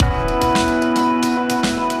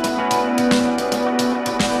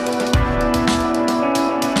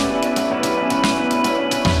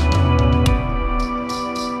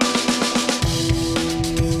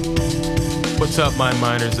up, my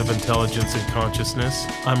miners of intelligence and consciousness?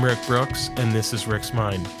 I'm Rick Brooks, and this is Rick's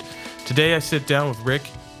Mind. Today I sit down with Rick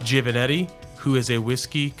Giovanetti, who is a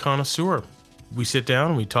whiskey connoisseur. We sit down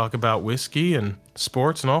and we talk about whiskey and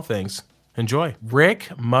sports and all things. Enjoy. Rick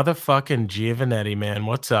motherfucking Giovanetti, man.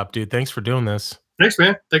 What's up, dude? Thanks for doing this. Thanks,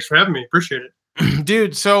 man. Thanks for having me. Appreciate it.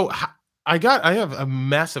 Dude, so I have a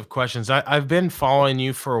mess of questions. I've been following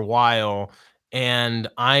you for a while, and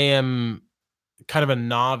I am kind of a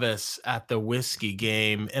novice at the whiskey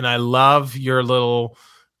game, and I love your little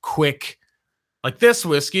quick, like, this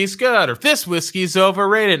whiskey's good or this whiskey's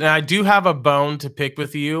overrated. And I do have a bone to pick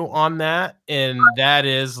with you on that, and that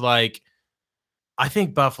is like, I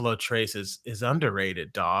think Buffalo Trace is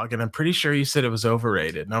underrated, dog. And I'm pretty sure you said it was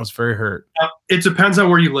overrated, and I was very hurt. It depends on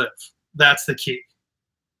where you live. That's the key.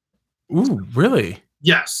 Ooh, really?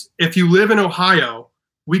 Yes. If you live in Ohio,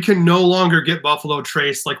 we can no longer get Buffalo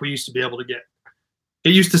Trace like we used to be able to get.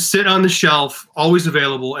 It used to sit on the shelf, always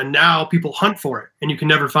available, and now people hunt for it, and you can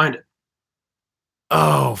never find it.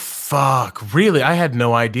 Oh, fuck. Really? I had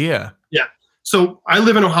no idea. Yeah. So I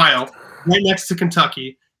live in Ohio, right next to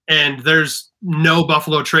Kentucky, and there's no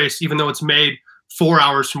Buffalo Trace, even though it's made 4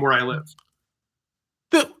 hours from where I live.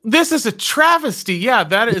 This is a travesty. Yeah,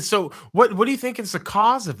 that is. So what do you think is the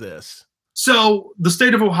cause of this? So the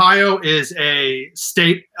state of Ohio is a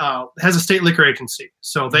state, has a state liquor agency.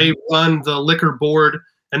 So they run the liquor board,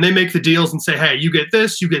 and they make the deals and say, hey, you get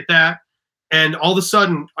this, you get that. And all of a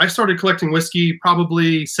sudden, I started collecting whiskey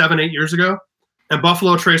probably 7-8 years ago. And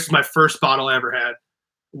Buffalo Trace was my first bottle I ever had.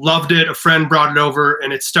 Loved it. A friend brought it over,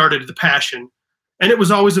 and it started the passion. And it was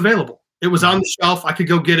always available. It was on the shelf. I could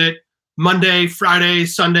go get it Monday, Friday,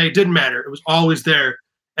 Sunday, didn't matter. It was always there.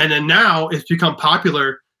 And then now it's become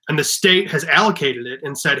popular, and the state has allocated it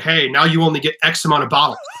and said, hey, now you only get X amount of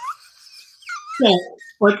bottles. So,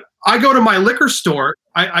 like, I go to my liquor store.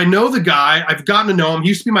 I know the guy. I've gotten to know him. He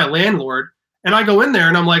used to be my landlord. And I go in there,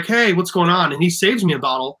 and I'm like, hey, what's going on? And he saves me a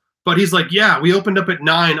bottle. But he's like, yeah, we opened up at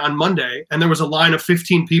 9 on Monday, and there was a line of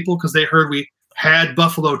 15 people because they heard we had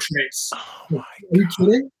Buffalo Trace. Oh, Are you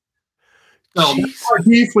kidding? So that's our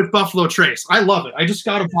beef with Buffalo Trace. I love it. I just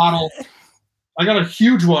got a bottle. I got a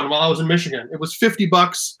huge one while I was in Michigan. It was $50.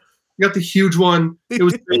 I got the huge one. It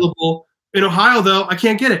was available. In Ohio, though, I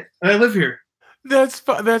can't get it. And I live here. That's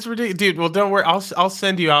ridiculous, dude. Well, don't worry. I'll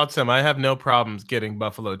send you out some. I have no problems getting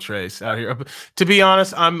Buffalo Trace out here. To be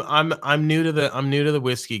honest, I'm new to the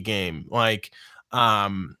whiskey game. Like,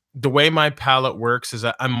 the way my palate works is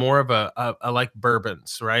I'm more of I like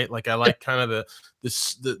bourbons, right? Like, I like kind of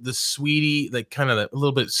the sweetie, like kind of a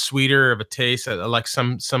little bit sweeter of a taste. I like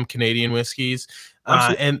some Canadian whiskeys,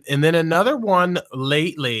 and then another one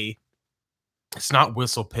lately. It's not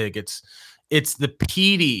Whistle Pig. It's the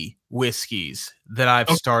peaty whiskeys that I've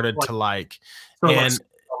started to like. And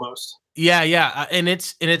almost. Yeah. And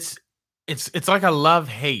it's like a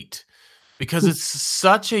love-hate, because it's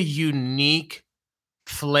such a unique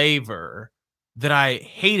flavor that I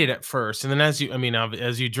hated at first. And then as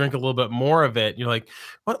you drink a little bit more of it, you're like,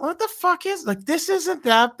 what the fuck is, like, this isn't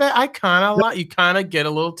that bad. I kind of like, you kind of get a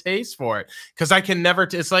little taste for it, because I can never,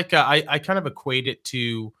 it's like, I kind of equate it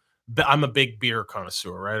to, I'm a big beer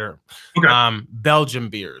connoisseur, right? Or Belgian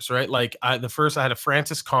beers, right? Like, I had a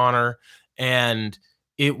Francis Connor, and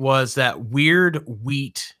it was that weird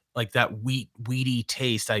wheat, like that weedy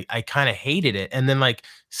taste. I kind of hated it. And then, like,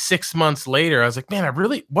 6 months later, I was like, man,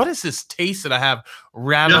 what is this taste that I have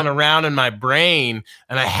rattling around in my brain?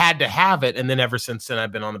 And I had to have it. And then ever since then,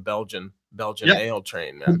 I've been on the Belgian ale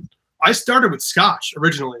train, man. I started with Scotch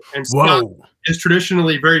originally, and Scotch is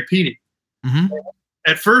traditionally very peaty. Mm-hmm.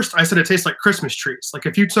 At first, I said it tastes like Christmas trees. Like,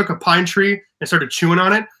 if you took a pine tree and started chewing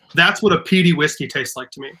on it, that's what a peaty whiskey tastes like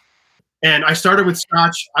to me. And I started with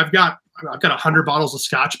Scotch. I've got 100 bottles of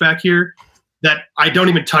Scotch back here that I don't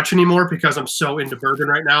even touch anymore because I'm so into bourbon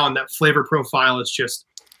right now, and that flavor profile is just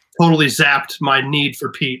totally zapped my need for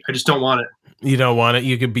peat. I just don't want it. You don't want it?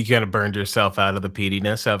 You could be kind of burned yourself out of the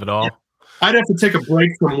peatiness of it all. Yeah. I'd have to take a break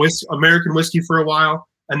from American whiskey for a while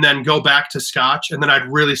and then go back to Scotch, and then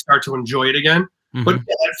I'd really start to enjoy it again. Mm-hmm. But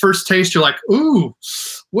at first taste, you're like, ooh,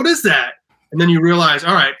 what is that? And then you realize,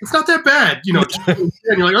 all right, it's not that bad. You know, and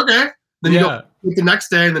you're like, okay. Then you go the next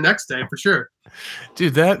day and the next day for sure.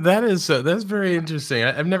 Dude, that's very interesting.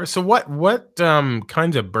 I've never. So what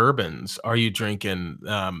kinds of bourbons are you drinking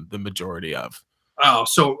the majority of? Oh,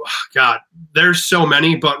 so God, there's so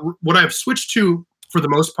many. But what I've switched to for the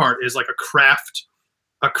most part is like a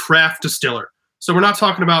craft distiller. So we're not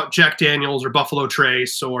talking about Jack Daniel's or Buffalo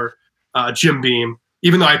Trace or Jim Beam,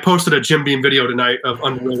 even though I posted a Jim Beam video tonight of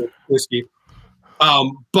underrated whiskey.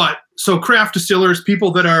 But so craft distillers,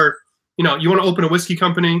 people that are, you know, you want to open a whiskey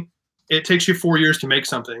company, it takes you 4 years to make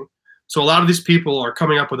something. So a lot of these people are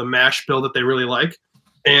coming up with a mash bill that they really like,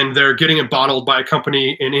 and they're getting it bottled by a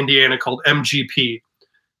company in Indiana called MGP.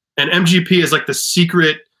 And MGP is like the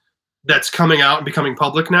secret that's coming out and becoming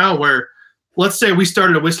public now, where let's say we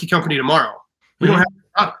started a whiskey company tomorrow. We don't have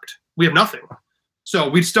a product. We have nothing. So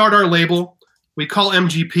we'd start our label. We call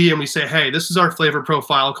MGP and we say, hey, this is our flavor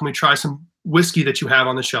profile. Can we try some whiskey that you have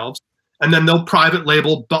on the shelves? And then they'll private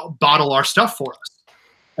label bottle our stuff for us.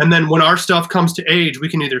 And then when our stuff comes to age, we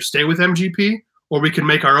can either stay with MGP or we can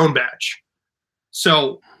make our own batch.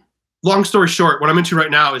 So long story short, what I'm into right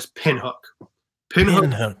now is Pinhook.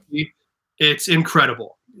 Pinhook. It's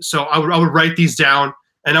incredible. So I would write these down,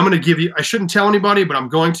 and I'm going to give you, I shouldn't tell anybody, but I'm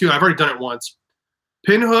going to. I've already done it once.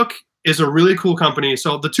 Pinhook is a really cool company.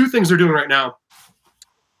 So the two things they're doing right now,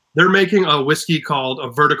 they're making a whiskey called a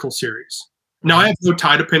vertical series. Now, I have no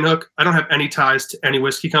tie to Pinhook. I don't have any ties to any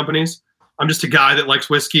whiskey companies. I'm just a guy that likes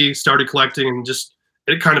whiskey, started collecting, and just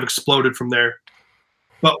it kind of exploded from there.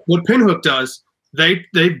 But what Pinhook does, they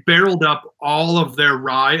barreled up all of their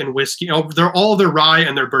rye and whiskey. They're all their rye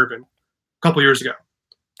and their bourbon a couple years ago.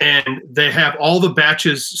 And they have all the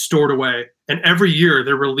batches stored away. And every year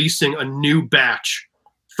they're releasing a new batch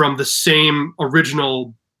from the same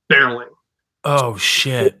original barreling. Oh,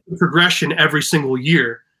 shit. Progression every single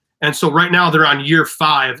year. And so right now they're on year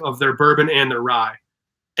 5 of their bourbon and their rye.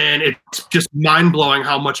 And it's just mind-blowing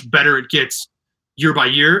how much better it gets year by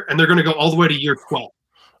year. And they're going to go all the way to year 12.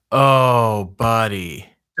 Oh, buddy.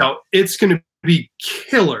 So it's going to be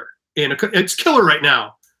killer. It's killer right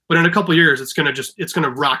now. But in a couple of years, it's gonna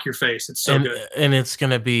rock your face. It's so good, and it's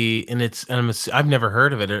gonna be, I've never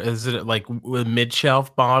heard of it. Is it like a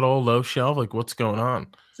mid-shelf bottle, low shelf? Like what's going on?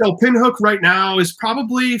 So Pinhook right now is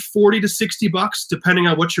probably $40 to $60, depending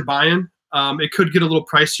on what you're buying. It could get a little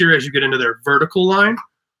pricier as you get into their vertical line.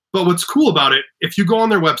 But what's cool about it, if you go on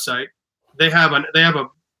their website, they have an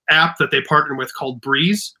app that they partner with called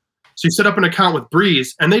Breeze. So you set up an account with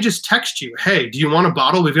Breeze, and they just text you, "Hey, do you want a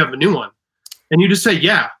bottle? We have a new one," and you just say,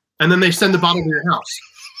 "Yeah." And then they send the bottle to your house.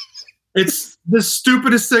 It's the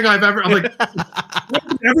stupidest thing I've ever. I'm like, why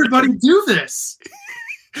did everybody do this?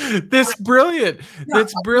 That's brilliant. Yeah.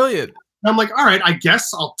 That's brilliant. And I'm like, all right, I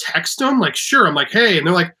guess I'll text them. Like, sure. I'm like, hey, and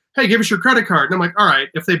they're like, hey, give us your credit card. And I'm like, all right,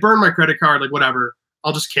 if they burn my credit card, like whatever,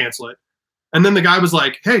 I'll just cancel it. And then the guy was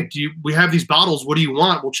like, hey, we have these bottles. What do you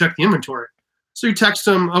want? We'll check the inventory. So you text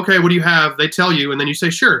them, okay, what do you have? They tell you, and then you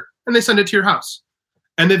say, sure, and they send it to your house.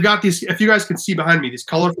 And they've got these, if you guys can see behind me, these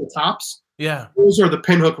colorful tops. Yeah. Those are the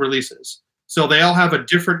Pinhook releases. So they all have a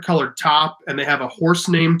different colored top, and they have a horse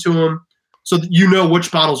name to them, so that you know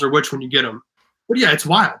which bottles are which when you get them. But yeah, it's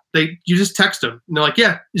wild. You just text them, and they're like,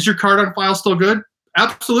 yeah, is your card on file still good?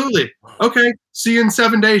 Absolutely. Okay. See you in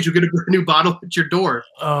 7 days. You'll get a brand new bottle at your door.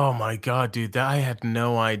 Oh my God, dude. I had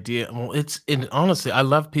no idea. Well, honestly, I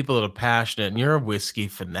love people that are passionate, and you're a whiskey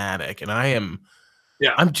fanatic, and I am.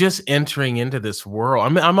 Yeah, I'm just entering into this world.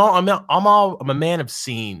 I'm a man of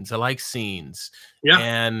scenes. I like scenes. Yeah.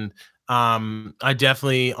 And I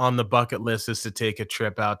definitely on the bucket list is to take a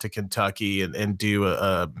trip out to Kentucky and do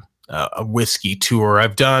a whiskey tour.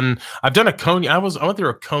 I've done a cognac. I went through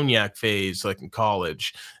a cognac phase like in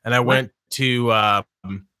college, and I went to oh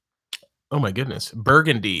my goodness,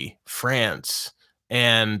 Burgundy, France,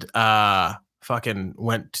 and fucking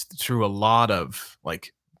went through a lot of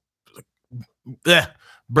like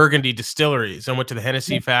Burgundy distilleries. I went to the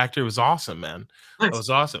Hennessy factory. It was awesome, man. Nice. It was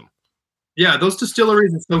awesome. Yeah, those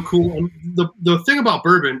distilleries are so cool. And the thing about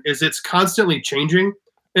bourbon is it's constantly changing.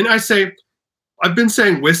 And I've been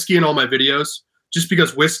saying whiskey in all my videos just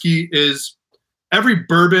because every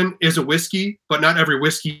bourbon is a whiskey, but not every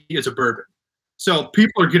whiskey is a bourbon. So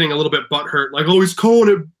people are getting a little bit butthurt, like, oh, he's calling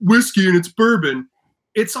it whiskey and it's bourbon.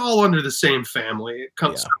 It's all under the same family. It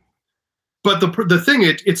comes. Yeah. But the thing,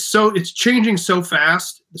 it's changing so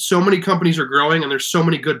fast. So many companies are growing, and there's so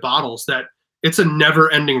many good bottles that it's a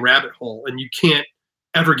never-ending rabbit hole, and you can't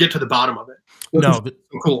ever get to the bottom of it. No, so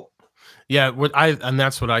cool. Yeah, and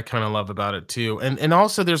that's what I kind of love about it too. And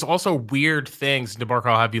also, there's also weird things. DeMarco,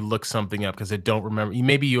 I'll have you look something up because I don't remember.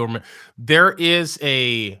 Maybe you'll remember. There is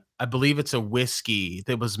I believe it's a whiskey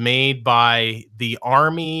that was made by the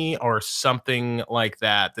Army or something like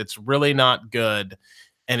that. That's really not good.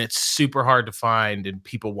 And it's super hard to find, and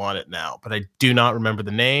people want it now. But I do not remember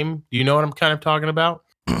the name. Do you know what I'm kind of talking about?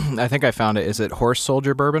 I think I found it. Is it Horse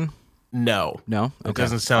Soldier Bourbon? No. Okay. It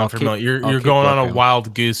doesn't sound familiar. You're going on a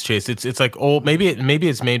wild goose chase. It's like old. Maybe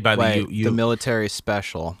it's made by the Military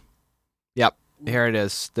Special. Yep, here it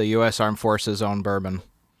is. The U.S. Armed Forces own bourbon.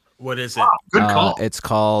 What is it? Good call. It's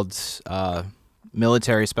called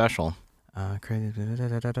Military Special. Crazy.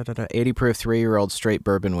 80 proof 3-year-old straight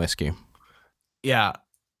bourbon whiskey. Yeah.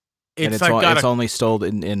 And it's only sold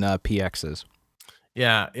in PXs.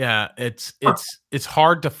 Yeah. It's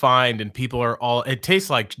hard to find, and people are all. It tastes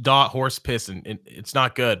like horse piss, and it's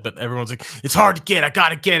not good. But everyone's like, it's hard to get. I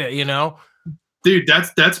gotta get it. Dude,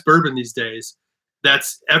 that's bourbon these days.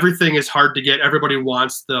 Everything is hard to get. Everybody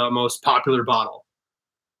wants the most popular bottle.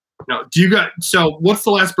 So what's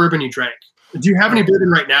the last bourbon you drank? Do you have any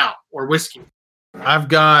bourbon right now or whiskey? I've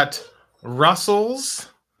got Russell's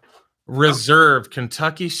Reserve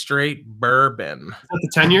Kentucky Straight Bourbon. Is that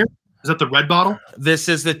the 10-year? Is that the red bottle? This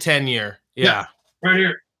is the 10-year. Yeah. Right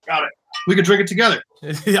here. Got it. We could drink it together.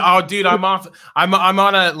 Oh, dude, I'm off. I'm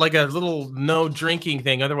on a little no drinking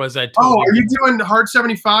thing. Otherwise, I'd. Are you doing hard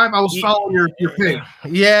 75? I was following your page.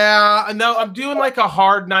 Yeah, no, I'm doing like a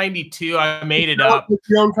hard 92. I made it up. With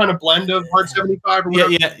your own kind of blend of hard 75 or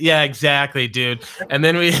whatever. Yeah, exactly, dude. And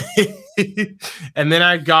then and then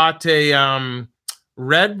I got a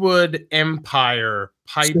Redwood Empire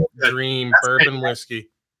Pipe Dream Bourbon Whiskey.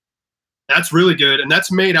 That's really good, and that's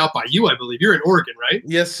made out by you, I believe. You're in Oregon, right?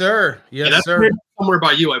 Yes, sir. Yes, sir. Made somewhere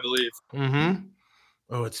by you, I believe. Mm-hmm.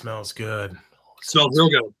 Oh, it smells good. It smells real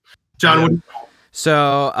good. John, what?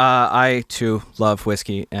 So I too love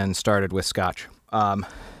whiskey and started with Scotch,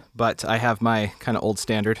 but I have my kind of old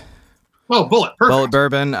standard. Oh, Bullet, perfect. Bullet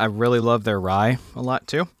Bourbon. I really love their rye a lot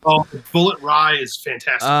too. Oh, Bullet rye is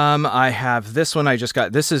fantastic. I have this one I just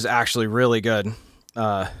got. This is actually really good.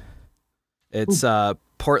 It's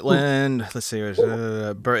Portland. Let's see.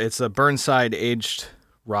 It's a Burnside aged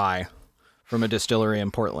rye from a distillery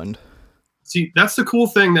in Portland. See, that's the cool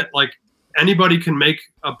thing that like anybody can make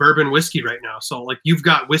a bourbon whiskey right now. So like you've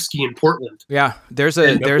got whiskey in Portland. Yeah, there's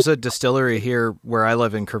a distillery here where I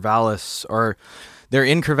live in Corvallis, or they're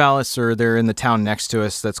in Corvallis, or they're in the town next to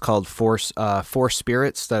us. That's called Four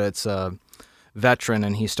Spirits. That it's a veteran,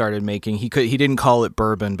 and he started making. He didn't call it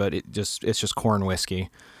bourbon, but it's just corn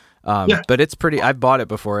whiskey. But it's pretty. I've bought it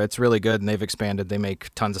before. It's really good, and they've expanded. They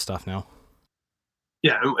make tons of stuff now.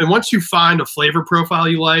 Yeah, and once you find a flavor profile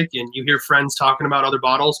you like, and you hear friends talking about other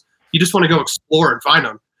bottles, you just want to go explore and find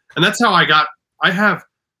them. And that's how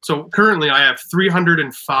currently I have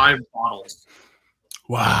 305 bottles.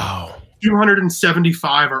 Wow.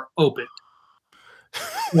 275 are open.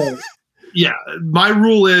 So, yeah, my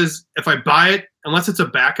rule is if I buy it, unless it's a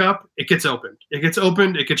backup, it gets opened. It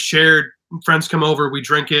gets shared. Friends come over, we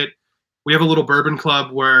drink it. We have a little bourbon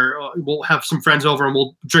club where we'll have some friends over and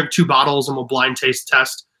we'll drink 2 bottles and we'll blind taste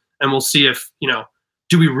test, and we'll see if,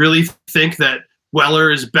 do we really think that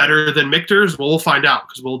Weller is better than Michter's? Well, we'll find out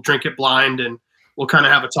because we'll drink it blind and we'll kind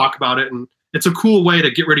of have a talk about it. And it's a cool way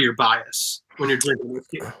to get rid of your bias when you're drinking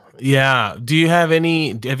whiskey. Yeah.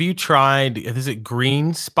 Have you tried, is it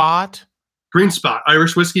Green Spot? Green Spot,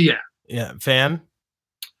 Irish whiskey, yeah. Yeah, fan?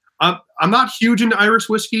 I'm not huge into Irish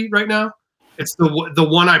whiskey right now. It's the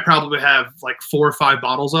one I probably have like 4 or 5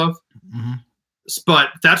 bottles of. Mm-hmm. But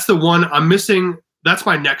that's the one I'm missing. That's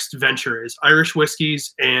my next venture is Irish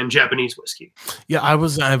whiskeys and Japanese whiskey. Yeah, I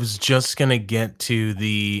was just gonna get to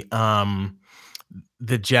the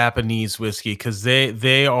Japanese whiskey because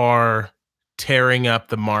they are tearing up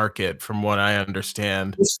the market from what I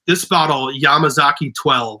understand. This bottle, Yamazaki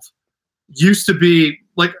 12, used to be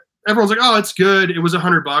like, everyone's like, oh, it's good. It was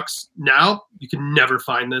 $100. Now you can never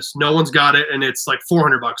find this. No one's got it, and it's like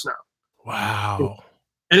 $400 now. Wow.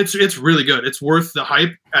 And it's really good. It's worth the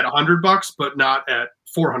hype at $100, but not at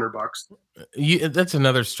 $400. That's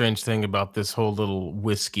another strange thing about this whole little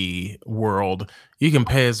whiskey world. You can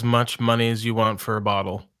pay as much money as you want for a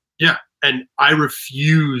bottle. Yeah, and I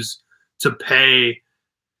refuse to pay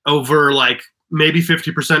over like maybe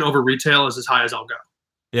 50% over retail is as high as I'll go.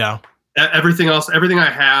 Yeah. Everything I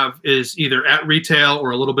have is either at retail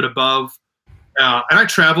or a little bit above. And I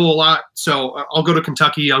travel a lot, so I'll go to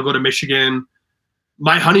Kentucky, I'll go to Michigan.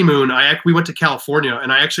 My honeymoon, we went to California,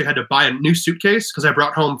 and I actually had to buy a new suitcase because I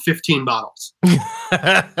brought home 15 bottles.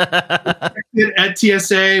 At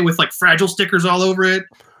TSA with like Fragile stickers all over it.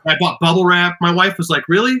 I bought bubble wrap. My wife was like,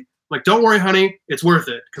 "Really?" I'm like, "Don't worry, honey, it's worth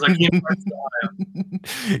it because I can't."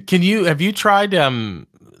 Have you tried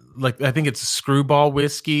like I think it's Screwball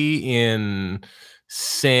whiskey in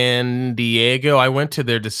San Diego? I went to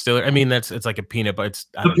their distillery. I mean, it's like a peanut butter.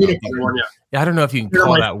 I don't know if you can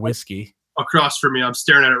call that whiskey. Across from me, I'm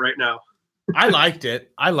staring at it right now. I liked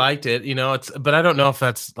it. But I don't know if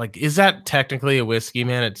that's like, is that technically a whiskey,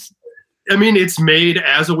 man? It's made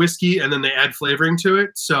as a whiskey and then they add flavoring to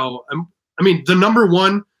it. So, the number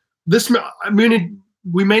one,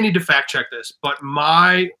 we may need to fact check this, but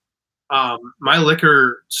my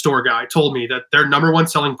liquor store guy told me that their number one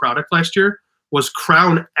selling product last year was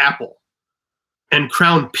Crown Apple. and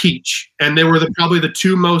Crown Peach, and they were probably the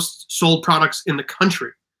two most sold products in the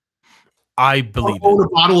country. I believe I'll own a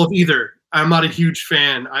bottle of either. I'm not a huge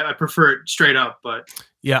fan. I prefer it straight up, but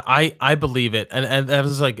yeah, I believe it. And that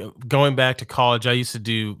was like going back to college. I used to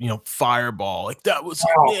do, Fireball. Like that was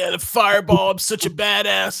a Fireball. I'm such a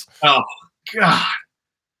badass. Oh God.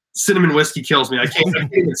 Cinnamon whiskey kills me. I can't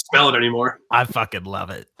even smell it anymore. I fucking love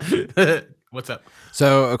it. What's up?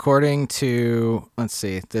 So according to, let's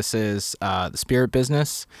see, this is the Spirit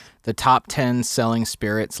Business. The top 10 selling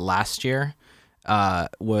spirits last year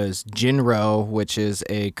was Jinro, which is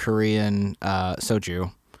a Korean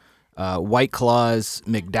soju. White Claw's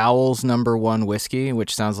McDowell's #1 whiskey,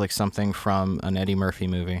 which sounds like something from an Eddie Murphy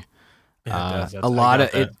movie. Yeah, A lot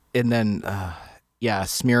of it, and then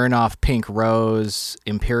Smirnoff Pink Rose,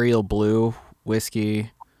 Imperial Blue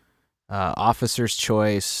whiskey, Officer's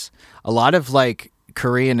Choice, a lot of like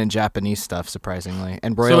Korean and Japanese stuff, surprisingly,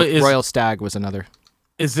 and Royal Stag was another.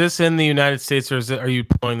 Is this in the United States, or are you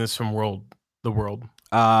pulling this from the world?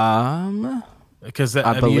 Because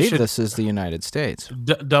I believe this is the United States.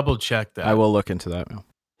 Double check that. I will look into that.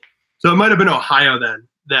 So it might have been Ohio then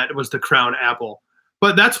that was the Crown Apple.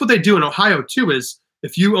 But that's what they do in Ohio too, is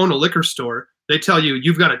if you own a liquor store, they tell you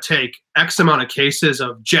you've got to take X amount of cases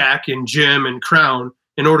of Jack and Jim and Crown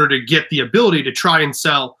in order to get the ability to try and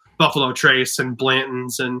sell Buffalo Trace and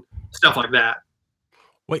Blanton's and stuff like that.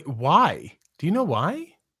 Wait, why? Do you know why?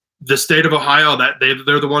 The state of Ohio, that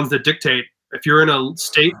they're the ones that dictate. If you're in a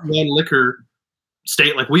state-run liquor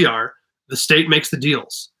state like we are, the state makes the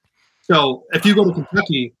deals. So if you go to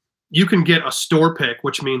Kentucky, you can get a store pick,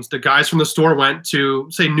 which means the guys from the store went to,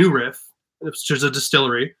 say, New Riff, which is a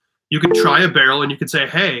distillery. You can try a barrel and you can say,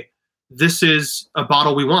 hey, this is a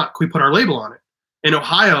bottle we want. Can we put our label on it? In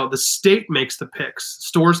Ohio, the state makes the picks.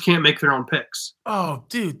 Stores can't make their own picks. Oh,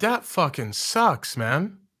 dude, that fucking sucks,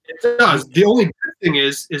 man. It does. The only good thing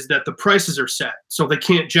is that the prices are set, so they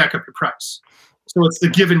can't jack up your price. So it's the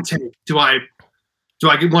give and take. Do I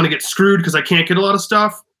want to get screwed because I can't get a lot of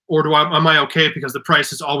stuff, or am I okay because the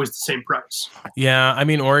price is always the same price? Yeah, I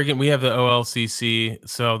mean, Oregon, we have the OLCC,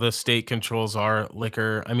 so the state controls our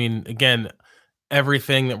liquor. I mean, again,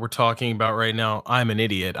 everything that we're talking about right now, I'm an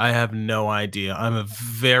idiot. I have no idea. I'm a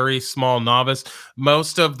very small novice.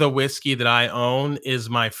 Most of the whiskey that I own is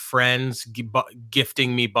my friends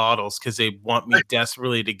gifting me bottles because they want me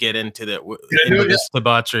desperately to get into this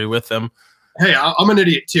debauchery with them. Hey, I'm an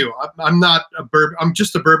idiot too. I'm not a bourbon. I'm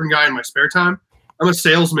just a bourbon guy in my spare time. I'm a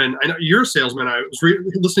salesman. I know you're a salesman. I was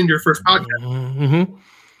listening to your first podcast. Mm-hmm.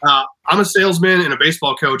 I'm a salesman and a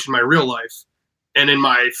baseball coach in my real life. And in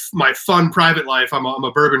my fun private life, I'm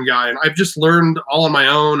a bourbon guy. And I've just learned all on my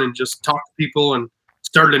own and just talked to people and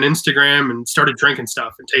started an Instagram and started drinking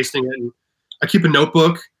stuff and tasting it. And I keep a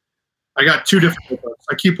notebook. I got 2 different notebooks.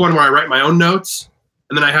 I keep one where I write my own notes.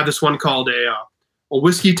 And then I have this one called a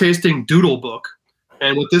whiskey tasting doodle book.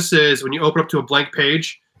 And what this is, when you open up to a blank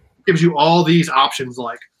page, it gives you all these options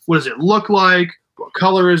like, what does it look like? What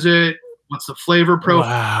color is it? What's the flavor profile?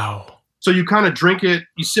 Wow. So you kind of drink it,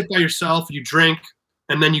 you sit by yourself, you drink,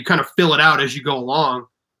 and then you kind of fill it out as you go along.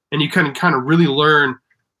 And you can kind of really learn,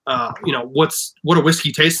 what a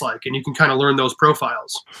whiskey tastes like. And you can kind of learn those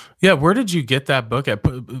profiles. Yeah. Where did you get that book at?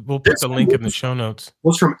 We'll put the link in the show notes. It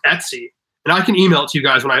was from Etsy. And I can email it to you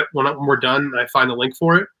guys when we're done and I find the link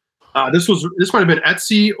for it. This might have been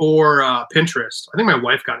Etsy or Pinterest. I think my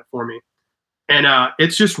wife got it for me. And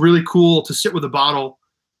it's just really cool to sit with a bottle.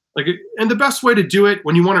 And the best way to do it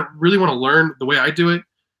when you really want to learn the way I do it,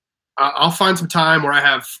 I'll find some time where I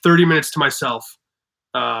have 30 minutes to myself.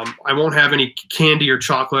 I won't have any candy or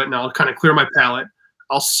chocolate, and I'll kind of clear my palate.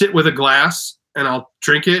 I'll sit with a glass and I'll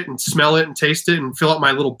drink it and smell it and taste it and fill out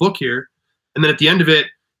my little book here. And then at the end of it,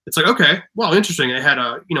 it's like, okay, well, interesting. It had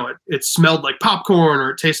it smelled like popcorn or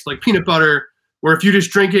it tasted like peanut butter. Where if you just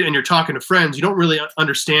drink it and you're talking to friends, you don't really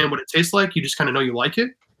understand what it tastes like. You just kind of know you like it.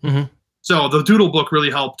 Mm-hmm. So the doodle book really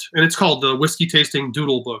helped. And it's called the Whiskey Tasting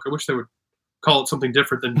Doodle Book. I wish they would call it something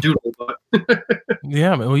different than doodle, but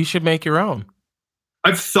yeah, well, you should make your own.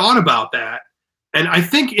 I've thought about that. And I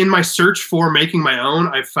think in my search for making my own,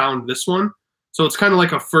 I found this one. So it's kind of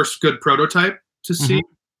like a first good prototype to see.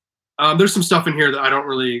 Mm-hmm. There's some stuff in here that I don't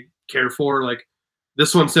really care for. Like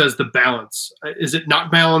this one says the balance. Is it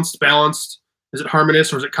not balanced, balanced? Is it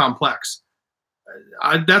harmonious or is it complex?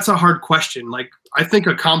 That's a hard question. Like I think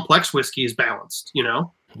a complex whiskey is balanced,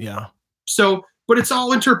 Yeah. So, but it's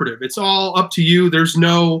all interpretive. It's all up to you. There's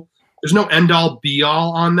no end all be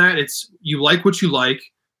all on that. It's you like what you like.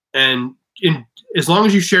 And as long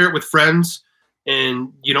as you share it with friends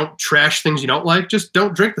and you don't trash things you don't like, just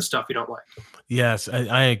don't drink the stuff you don't like. Yes,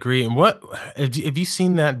 I agree. And what have you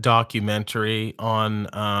seen that documentary on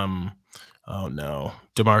oh no,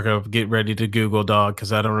 DeMarco, get ready to Google dog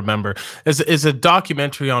because I don't remember. It's a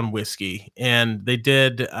documentary on whiskey, and they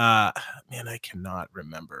did man, I cannot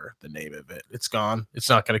remember the name of it. It's gone. It's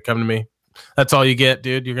not gonna come to me. That's all you get,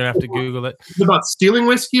 dude. You're gonna have to Google it. Is it about stealing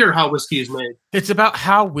whiskey or how whiskey is made? It's about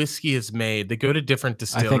how whiskey is made. They go to different I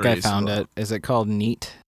distilleries. think I found it. Is it called Neat?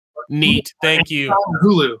 Neat. Thank you.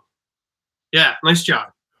 Hulu. Yeah, nice job.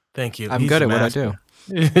 Thank you. I'm He's good a at what I master.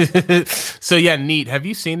 do. So yeah, Neat. Have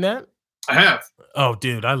you seen that? I have. Oh,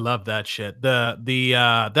 dude, I love that shit. The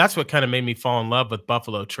that's what kind of made me fall in love with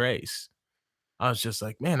Buffalo Trace. I was just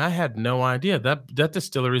like, man, I had no idea that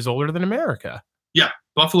distillery is older than America. Yeah,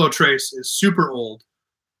 Buffalo Trace is super old,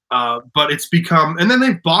 but it's become, and then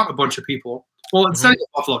they've bought a bunch of people. Well, it's not even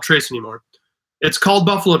Buffalo Trace anymore. It's called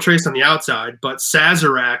Buffalo Trace on the outside, but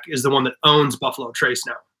Sazerac is the one that owns Buffalo Trace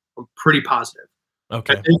now. I'm pretty positive.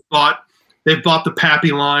 Okay. And they've bought the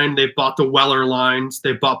Pappy line, they've bought the Weller lines,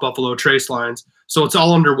 they've bought Buffalo Trace lines. So it's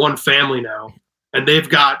all under one family now. And they've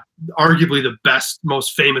got arguably the best,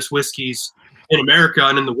 most famous whiskeys in America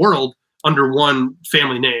and in the world under one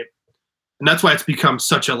family name. And that's why it's become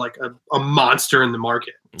such a monster in the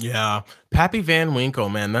market. Yeah. Pappy Van Winkle,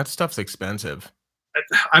 man, that stuff's expensive.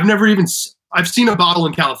 I've seen a bottle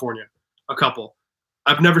in California, a couple.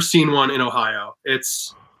 I've never seen one in Ohio.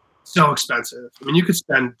 It's so expensive. I mean, you could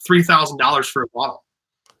spend $3,000 for a bottle.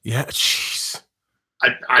 Yeah, jeez.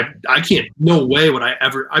 I can't. No way would I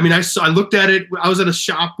ever. I mean, I looked at it. I was at a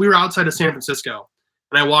shop. We were outside of San Francisco,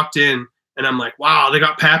 and I walked in, and I'm like, wow, they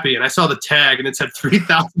got Pappy, and I saw the tag, and it said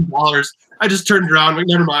 $3,000. I just turned around, like,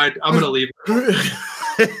 never mind, I'm gonna leave.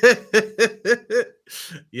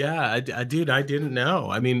 Yeah, dude, I didn't know.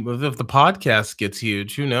 I mean, if the podcast gets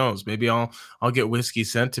huge, who knows? Maybe I'll get whiskey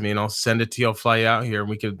sent to me, and I'll send it to you. I'll fly out here, and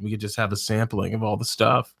we could just have a sampling of all the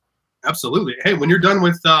stuff. Absolutely. Hey, when you're done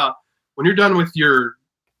with your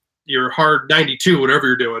hard 92, whatever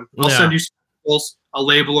you're doing, I'll send you samples. I'll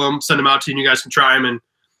label them, send them out to you, and you guys can try them, and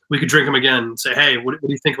we could drink them again and say, hey, what do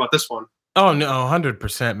you think about this one? Oh no,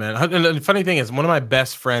 100%, man. And the funny thing is, one of my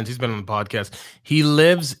best friends, he's been on the podcast. He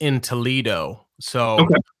lives in Toledo, so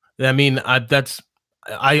Okay. I mean,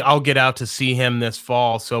 I'll get out to see him this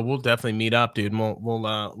fall. So we'll definitely meet up, dude. And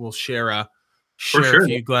we'll share a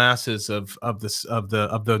few glasses of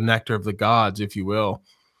the nectar of the gods, if you will.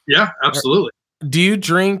 Yeah, absolutely. Do you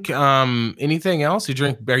drink anything else?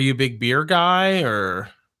 Are you a big beer guy or?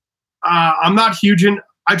 I'm not huge in.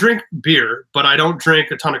 I drink beer, but I don't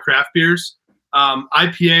drink a ton of craft beers.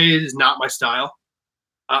 IPA is not my style.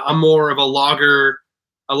 I'm more of a lager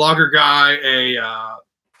guy, an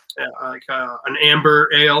amber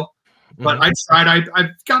ale. But I've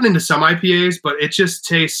gotten into some IPAs, but it just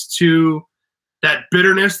tastes that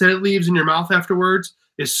bitterness that it leaves in your mouth afterwards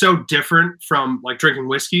is so different from like drinking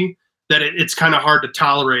whiskey that it's kind of hard to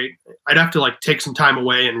tolerate. I'd have to like take some time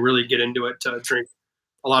away and really get into it to drink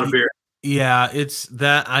a lot of beer. Yeah, it's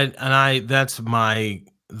that that's my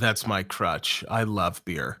crutch. I love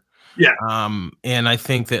beer. Yeah. And I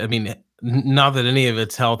think that, I mean, not that any of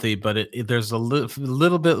it's healthy, but there's a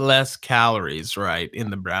little bit less calories, right,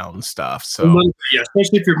 in the brown stuff. So yeah,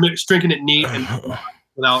 especially if you're drinking it neat and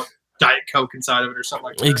without Diet Coke inside of it or something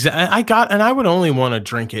like that. Exactly. I would only want to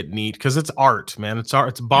drink it neat because it's art, man. It's art.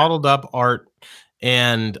 It's bottled up art,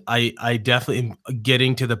 and I definitely am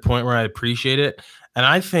getting to the point where I appreciate it. And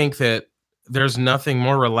I think that there's nothing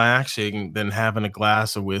more relaxing than having a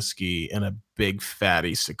glass of whiskey and a big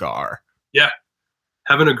fatty cigar. Yeah.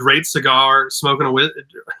 Having a great cigar,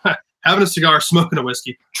 having a cigar, smoking a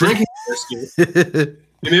whiskey, drinking whiskey.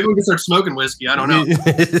 Maybe we can start smoking whiskey. I don't know.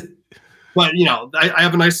 But, I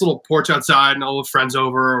have a nice little porch outside and I'll have friends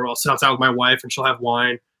over, or I'll sit outside with my wife and she'll have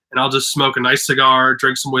wine and I'll just smoke a nice cigar,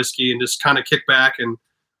 drink some whiskey, and just kind of kick back and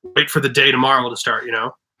wait for the day tomorrow to start,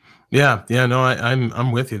 Yeah. No,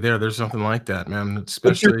 I'm with you there. There's something like that, man. Especially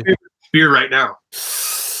what's your favorite beer right now?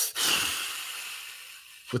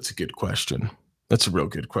 That's a good question. That's a real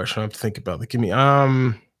good question. I have to think about that. Give me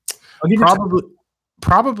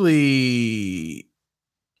probably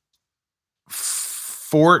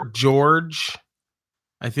Fort George.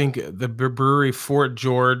 I think the brewery Fort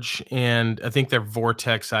George, and I think their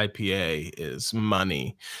Vortex IPA is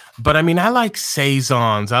money. But I mean, I like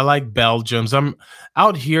Saisons. I like Belgiums. I'm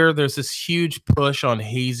out here. There's this huge push on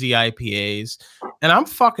hazy IPAs, and I'm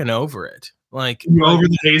fucking over it. Like, you over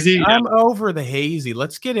the hazy? I'm over the hazy.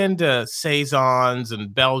 Let's get into Saisons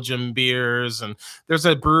and Belgian beers. And there's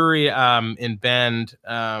a brewery in Bend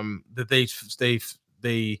that they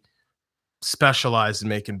specialize in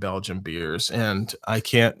making Belgian beers, and I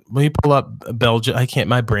can't. Let me pull up Belgium. I can't.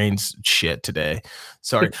 My brain's shit today.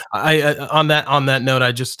 Sorry. I on that note,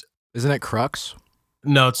 I just Isn't it Crux?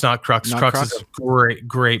 no, it's not Crux. Not Crux Crux? is a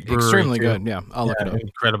great brewery. Extremely too. good. Yeah, I'll look it up.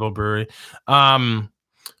 Incredible brewery.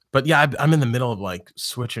 But yeah, I'm in the middle of like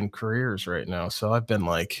switching careers right now, so I've been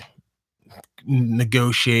like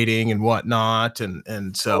negotiating and whatnot,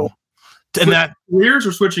 and so and that careers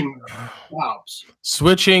or switching jobs.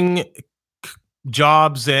 switching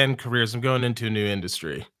jobs and careers. I'm going into a new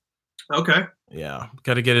industry. Okay. Yeah,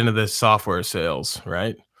 got to get into the software sales,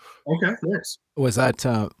 right? Okay. Nice. Was that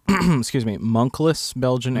excuse me, Monkless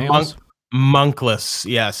Belgian ales? Monkless,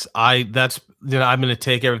 yes. I'm going to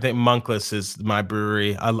take everything. Monkless is my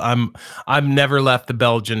brewery. I've never left the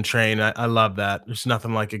Belgian train. I love that. There's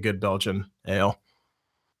nothing like a good Belgian ale.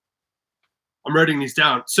 I'm writing these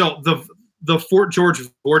down. So the Fort George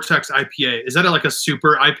Vortex IPA, is that like a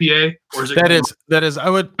super IPA, or is it? That is. I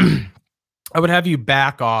would have you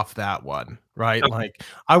back off that one, right? Okay. Like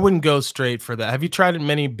I wouldn't go straight for that. Have you tried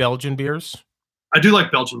many Belgian beers? I do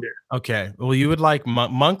like Belgian beer. Okay. Well, you would like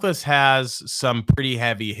Monkless has some pretty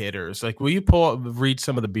heavy hitters. Like, will you read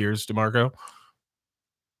some of the beers, DeMarco?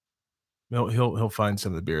 He'll find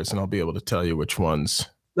some of the beers, and I'll be able to tell you which ones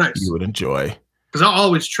you would enjoy. Because I'll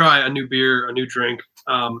always try a new beer, a new drink.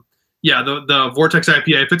 Yeah, the Vortex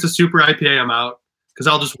IPA. If it's a super IPA, I'm out because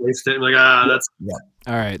I'll just waste it. I'm like, that's. Yeah.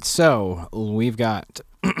 All right. So we've got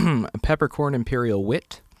Peppercorn Imperial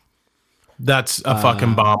Wit. That's a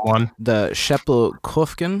fucking bomb one. The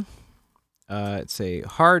Scheppelkofken. It's a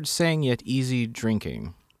hard saying yet easy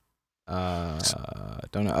drinking.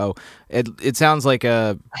 Don't know. Oh, it sounds like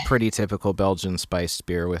a pretty typical Belgian spiced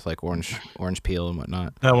beer with like orange peel and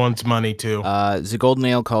whatnot. That one's money too. The golden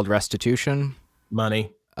ale called Restitution.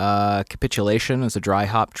 Money. Capitulation is a dry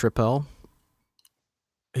hop tripel.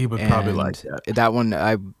 He would probably like that. That one,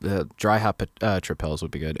 dry hop tripels would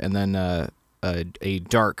be good. And then a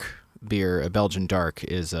dark beer, a Belgian dark,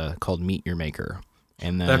 is called Meet Your Maker.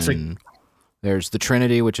 And then there's the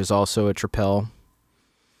Trinity, which is also a tripel.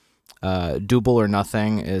 Double or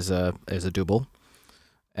Nothing is a double.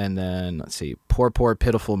 And then let's see, Poor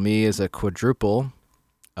Pitiful Me is a quadruple.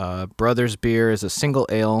 Brothers Beer is a single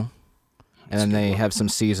ale. And then they have some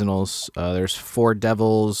seasonals. There's Four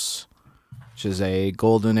Devils, which is a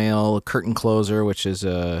golden ale. Curtain Closer, which is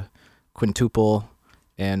a quintuple.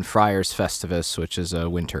 And Friars Festivus, which is a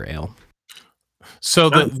winter ale. So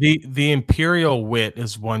the Imperial Wit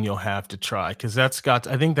is one you'll have to try because I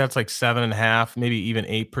think that's like 7.5%, maybe even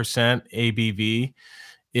 8% ABV.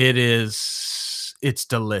 It's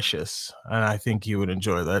delicious, and I think you would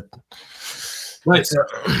enjoy that. Right.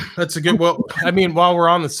 That's a good. Well, I mean, while we're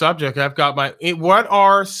on the subject, I've got what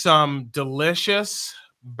are some delicious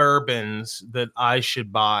bourbons that I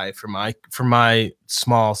should buy for my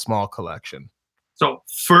small collection? So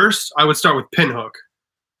first, I would start with Pinhook.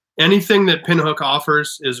 Anything that Pinhook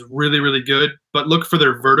offers is really, really good, but look for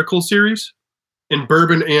their vertical series in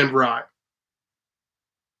bourbon and rye.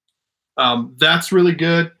 That's really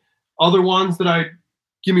good. Other ones that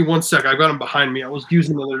give me 1 sec. I've got them behind me. I was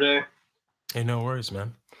using them the other day. Hey, no worries,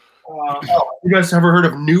 man. You guys ever heard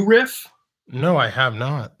of New Riff? No, I have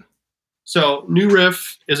not. So New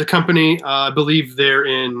Riff is a company. I believe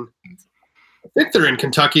I think they're in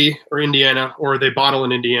Kentucky or Indiana, or they bottle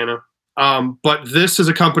in Indiana. But this is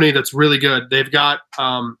a company that's really good. They've got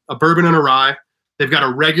a bourbon and a rye. They've got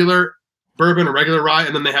a regular bourbon, a regular rye,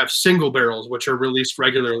 and then they have single barrels, which are released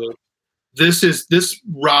regularly. This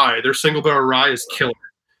rye, their single barrel rye is killer.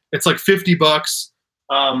 It's like $50.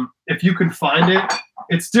 If you can find it,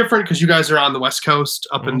 it's different because you guys are on the West Coast,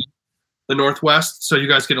 up in the Northwest, so you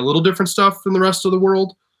guys get a little different stuff than the rest of the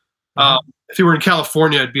world. If you were in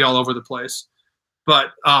California, it'd be all over the place.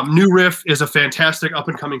 But New Riff is a fantastic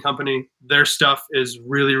up-and-coming company. Their stuff is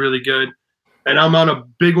really, really good. And I'm on a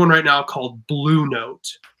big one right now called Blue Note.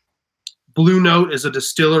 Blue Note is a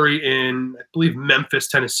distillery in, I believe, Memphis,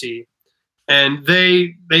 Tennessee. And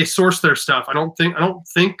they source their stuff. I don't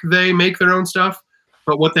think they make their own stuff,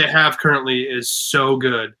 but what they have currently is so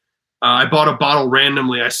good. I bought a bottle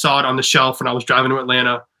randomly. I saw it on the shelf when I was driving to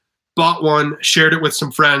Atlanta. Bought one, shared it with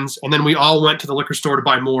some friends, and then we all went to the liquor store to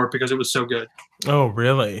buy more because it was so good. Oh,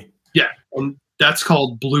 really? Yeah, and that's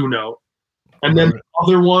called Blue Note. And then the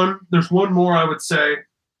other one, there's one more I would say.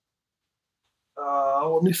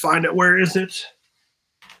 Let me find it. Where is it?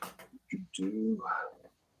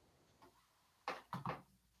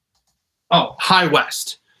 Oh, High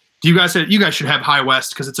West. You guys should have High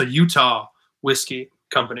West because it's a Utah whiskey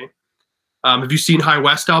company. Have you seen High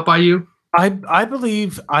West out by you? I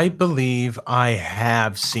believe I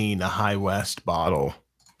have seen a High West bottle.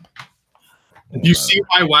 If you see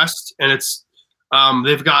High West, and it's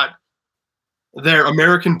they've got their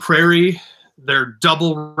American Prairie, their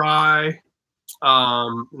Double Rye,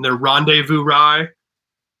 their Rendezvous Rye.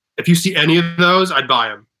 If you see any of those, I'd buy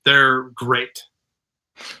them. They're great.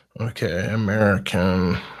 Okay,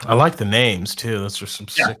 American. I like the names too. Those are some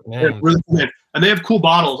sick names. Really cool. And they have cool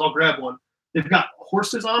bottles. I'll grab one. They've got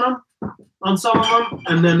horses on them, on some of them,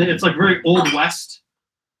 and then it's like very Old West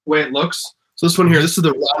way it looks. So this one here, this is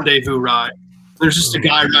the Rendezvous Rye. There's just a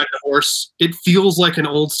guy riding a horse. It feels like an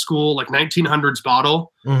old school, like 1900s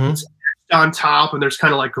bottle. Mm-hmm. It's on top, and there's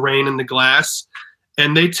kind of like grain in the glass.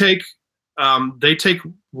 And they take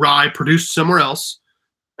rye produced somewhere else,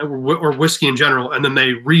 or whiskey in general, and then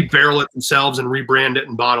they re-barrel it themselves and rebrand it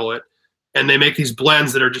and bottle it. And they make these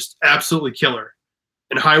blends that are just absolutely killer.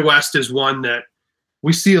 And High West is one that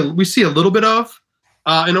we see a little bit of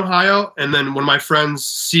in Ohio. And then when my friends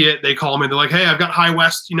see it, they call me. They're like, "Hey, I've got High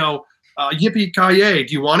West, yippee-ki-yay.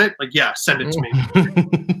 Do you want it?" Like, yeah, send it to me.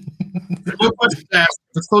 No questions asked.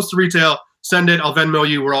 If it's close to retail, send it. I'll Venmo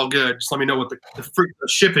you. We're all good. Just let me know what the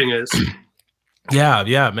shipping is.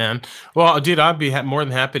 Yeah, man. Well, dude, I'd be more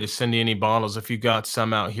than happy to send you any bottles if you got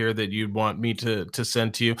some out here that you'd want me to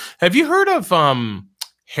send to you. Have you heard of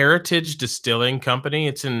Heritage Distilling Company?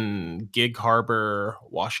 It's in Gig Harbor,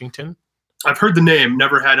 Washington. I've heard the name,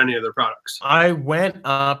 never had any of their products. I went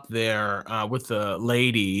up there with a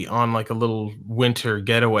lady on like a little winter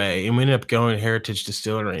getaway, and we ended up going to Heritage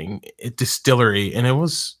Distillery, and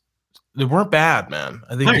they weren't bad, man.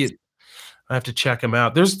 I think Nice. I have to check them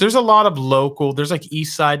out. There's a lot of local. There's like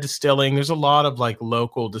East Side Distilling. There's a lot of like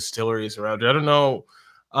local distilleries around here. I don't know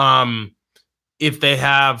if they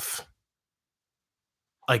have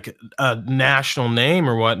like a national name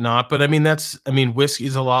or whatnot, but I mean whiskey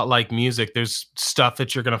is a lot like music. There's stuff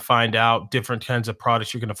that you're gonna find out, different kinds of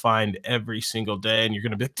products you're gonna find every single day, and you're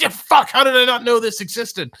gonna be like, "Yeah, fuck, how did I not know this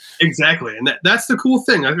existed?" Exactly, and that's the cool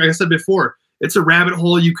thing. Like I said before, it's a rabbit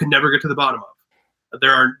hole you can never get to the bottom of.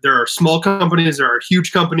 There are small companies, there are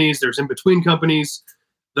huge companies, there's in between companies.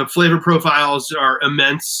 The flavor profiles are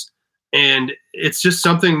immense, and it's just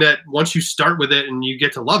something that once you start with it and you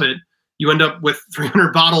get to love it, you end up with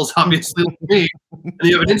 300 bottles, obviously, like me. And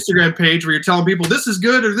you have an Instagram page where you're telling people this is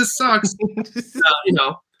good or this sucks,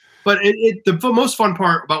 But the most fun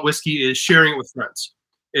part about whiskey is sharing it with friends.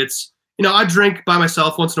 It's I drink by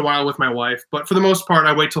myself once in a while with my wife, but for the most part,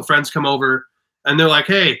 I wait till friends come over and they're like,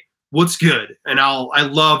 "Hey, what's good?" And I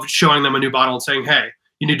love showing them a new bottle and saying, "Hey,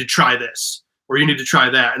 you need to try this or you need to try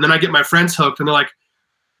that." And then I get my friends hooked, and they're like,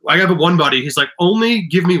 I have one buddy. He's like, "Only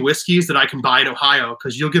give me whiskeys that I can buy in Ohio,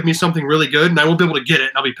 because you'll give me something really good and I won't be able to get it,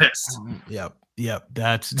 and I'll be pissed." Yep.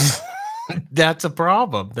 That's a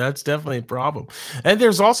problem. That's definitely a problem. And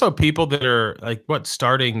there's also people that are like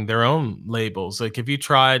starting their own labels. Like, if you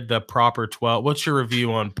tried the Proper 12, what's your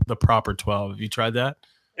review on the Proper 12? Have you tried that?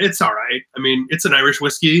 It's all right. I mean, it's an Irish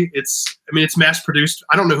whiskey. It's mass produced.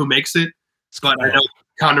 I don't know who makes it, but I know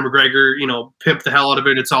Conor McGregor, pimped the hell out of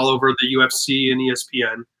it. It's all over the UFC and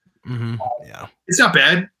ESPN. Mm-hmm. Yeah. It's not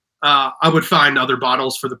bad. I would find other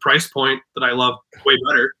bottles for the price point that I love way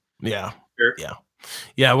better. Yeah. Sure.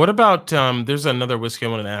 Yeah. What about, there's another whiskey I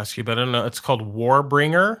wanted to ask you, but I don't know. It's called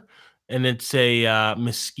Warbringer, and it's a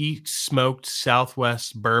mesquite smoked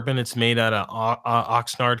Southwest bourbon. It's made out of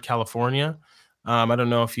Oxnard, California. I don't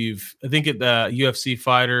know if I think the UFC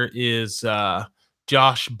fighter is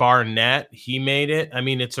Josh Barnett. He made it. I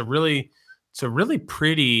mean, it's a really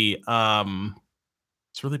pretty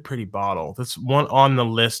bottle. That's one on the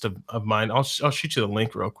list of mine. I'll shoot you the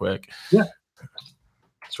link real quick. Yeah.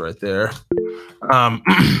 It's right there.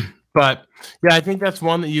 But yeah, I think that's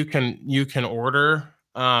one that you can order.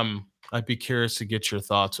 I'd be curious to get your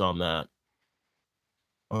thoughts on that.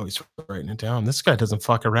 Oh, he's writing it down. This guy doesn't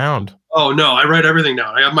fuck around. Oh no, I write everything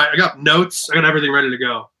down. I got notes. I got everything ready to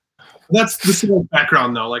go. That's the sort of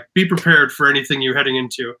background though. Like, be prepared for anything you're heading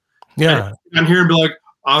into. Yeah. I'm here and be like,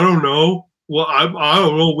 "I don't know. Well, I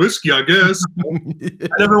don't know, whiskey, I guess." I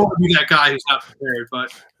never want to be that guy who's not prepared,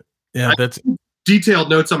 but yeah, that's detailed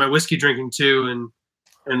notes on my whiskey drinking too,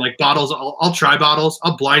 and like bottles. I'll try bottles.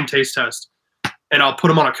 I'll blind taste test, and I'll put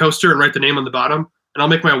them on a coaster and write the name on the bottom, and I'll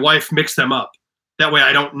make my wife mix them up. That way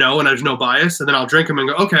I don't know and there's no bias, and then I'll drink them and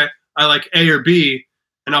go, "Okay, I like A or B,"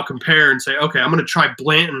 and I'll compare and say, "Okay, I'm going to try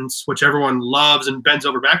Blanton's, which everyone loves and bends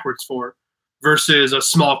over backwards for, versus a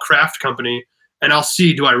small craft company, and I'll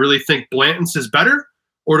see, do I really think Blanton's is better,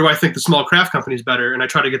 or do I think the small craft company is better?" And I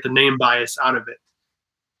try to get the name bias out of it.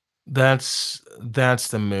 That's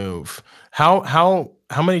the move. How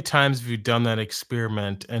many times have you done that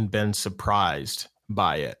experiment and been surprised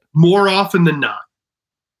by it? More often than not.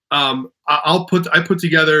 I put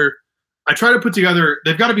together I try to put together,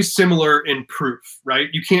 they've got to be similar in proof, right?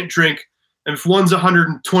 You can't drink, and if one's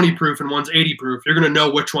 120 proof and one's 80 proof, you're going to know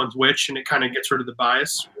which one's which, and it kind of gets rid of the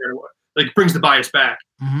bias, like brings the bias back.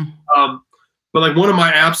 But like one of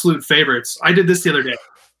my absolute favorites, I did this the other day,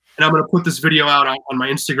 and I'm going to put this video out on my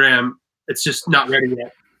Instagram. It's just not ready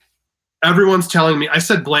yet. Everyone's telling me, I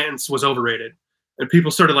said Blanton's was overrated, and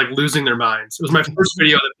people started like losing their minds. It was my first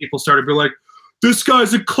video that people started being like, this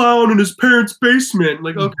guy's a clown in his parents' basement.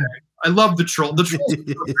 Like, okay. I love the troll. The trolls are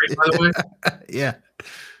great, by the way. Yeah.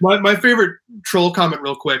 My favorite troll comment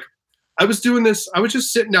real quick. I was doing this. I was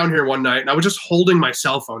just sitting down here one night, and I was just holding my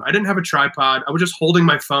cell phone. I didn't have a tripod. I was just holding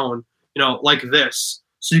my phone, like this.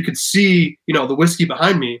 So you could see, the whiskey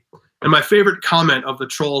behind me. And my favorite comment of the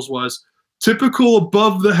trolls was, typical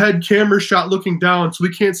above the head camera shot looking down so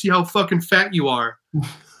we can't see how fucking fat you are.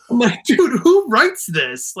 I'm like, dude, who writes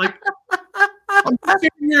this? Like, I'm sitting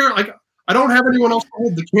here, like, I don't have anyone else to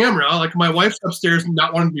hold the camera. Like, my wife's upstairs and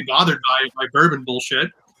not wanting to be bothered by my bourbon bullshit.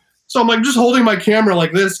 So I'm like just holding my camera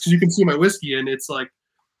like this because you can see my whiskey, and it's like,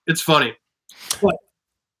 it's funny. But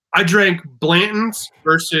I drank Blanton's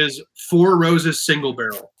versus Four Roses single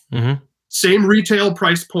barrel. Same retail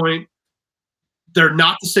price point. They're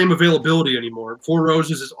not the same availability anymore. Four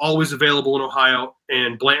Roses is always available in Ohio,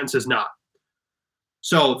 and Blanton's is not.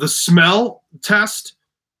 So the smell test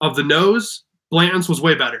of the nose, Blanton's was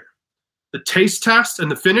way better. The taste test and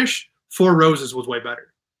the finish, Four Roses was way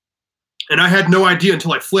better. And I had no idea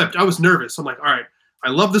until I flipped. I was nervous. I'm like, all right, I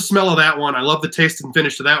love the smell of that one. I love the taste and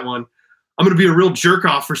finish of that one. I'm going to be a real jerk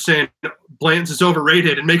off for saying Blanton's is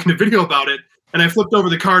overrated and making a video about it. And I flipped over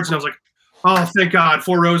the cards and I was like, oh, thank God,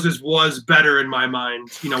 Four Roses was better in my mind,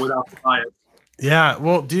 without the bias. Yeah,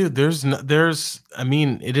 well, dude, I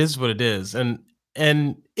mean, it is what it is, and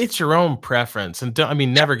it's your own preference, and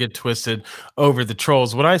never get twisted over the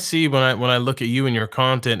trolls. What I see when I look at you and your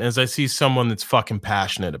content is I see someone that's fucking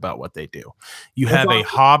passionate about what they do. You have a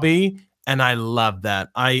hobby, and I love that.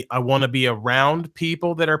 I want to be around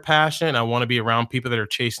people that are passionate. I want to be around people that are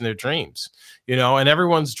chasing their dreams, and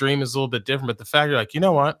everyone's dream is a little bit different. But the fact you're like, you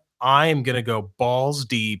know what? I am going to go balls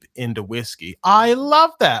deep into whiskey. I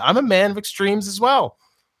love that. I'm a man of extremes as well.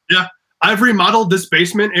 Yeah. I've remodeled this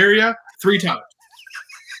basement area 3 times.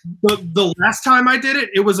 The last time I did it,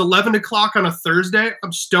 it was 11 o'clock on a Thursday.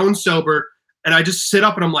 I'm stone sober. And I just sit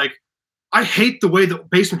up and I'm like, I hate the way the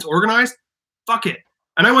basement's organized. Fuck it.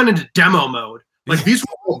 And I went into demo mode. Like these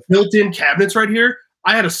were built-in cabinets right here.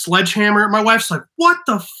 I had a sledgehammer. My wife's like, what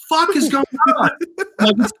the fuck is going on? I'm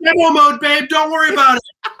like, it's demo mode, babe. Don't worry about it.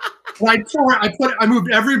 And I moved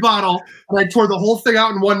every bottle and I tore the whole thing out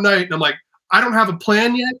in one night. And I'm like, I don't have a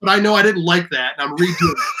plan yet, but I know I didn't like that. And I'm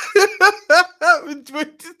redoing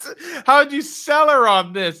it. How'd you sell her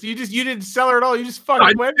on this? You didn't sell her at all. You just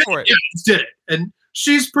fucking went for it. Yeah, I just did it. And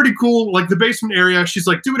she's pretty cool. Like the basement area, she's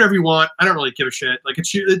like, do whatever you want. I don't really give a shit. Like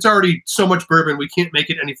it's already so much bourbon. We can't make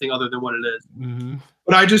it anything other than what it is.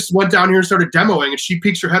 But I just went down here and started demoing, and she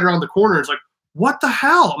peeks her head around the corner and is like, what the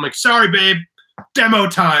hell? I'm like, sorry, babe, demo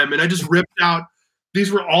time. And I just ripped out. These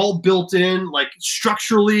were all built in, like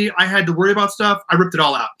structurally, I had to worry about stuff. I ripped it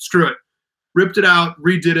all out. Screw it. Ripped it out,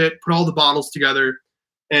 redid it, put all the bottles together,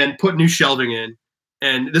 and put new shelving in.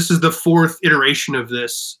 And this is the 4th iteration of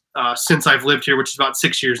this since I've lived here, which is about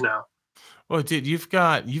 6 years now. Well, dude, you've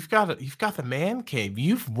got the man cave.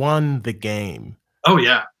 You've won the game. Oh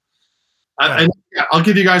yeah. I'll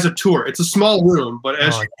give you guys a tour. It's a small room, but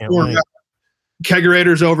as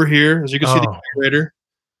kegerator's over here, as you can see the kegerator.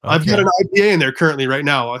 Okay. I've got an IPA in there currently right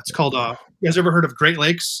now. It's called you guys ever heard of Great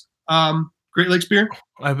Lakes beer?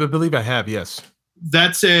 I believe I have, yes.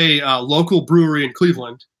 That's a local brewery in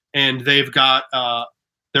Cleveland, and they've got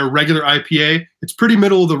their regular IPA. It's pretty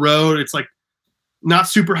middle of the road. It's like not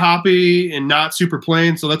super hoppy and not super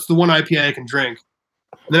plain, so that's the one IPA I can drink.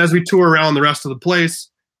 And then as we tour around the rest of the place,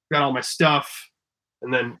 got all my stuff,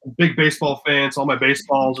 and then big baseball fans. All my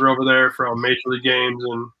baseballs are over there from Major League games,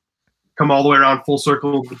 and come all the way around full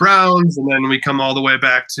circle to the Browns, and then we come all the way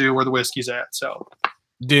back to where the whiskey's at. So,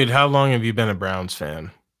 dude, how long have you been a Browns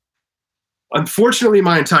fan? Unfortunately,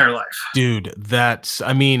 my entire life. Dude,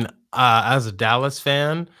 as a Dallas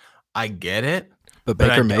fan, I get it. But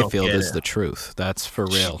Baker Mayfield is the truth. That's for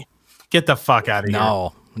real. Get the fuck out of here.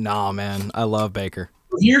 No, man. I love Baker.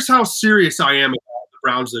 Here's how serious I am about the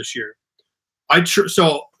Browns this year.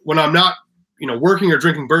 So when I'm not, working or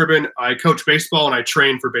drinking bourbon, I coach baseball and I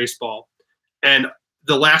train for baseball. And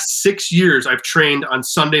the last 6 years, I've trained on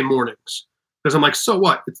Sunday mornings because I'm like, so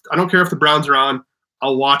what? I don't care if the Browns are on.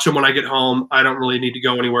 I'll watch them when I get home. I don't really need to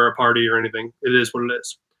go anywhere, a party or anything. It is what it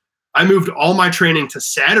is. I moved all my training to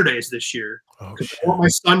Saturdays this year because I want my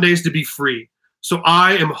Sundays to be free. So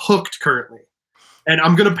I am hooked currently. And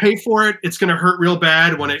I'm going to pay for it. It's going to hurt real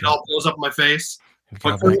bad when it all blows up in my face.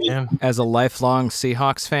 As a lifelong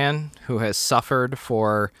Seahawks fan who has suffered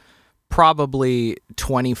for probably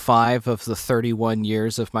 25 of the 31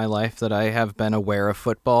 years of my life that I have been aware of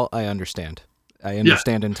football, I understand. I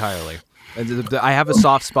understand entirely. I have a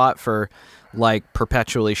soft spot for like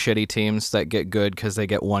perpetually shitty teams that get good because they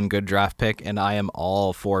get one good draft pick, and I am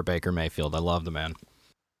all for Baker Mayfield. I love the man.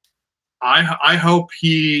 I hope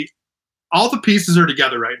all the pieces are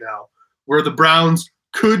together right now where the Browns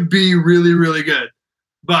could be really, really good.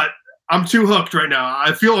 But I'm too hooked right now.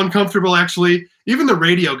 I feel uncomfortable, actually. Even the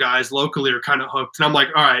radio guys locally are kind of hooked. And I'm like,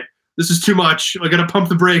 all right, this is too much. I got to pump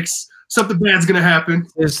the brakes. Something bad's going to happen.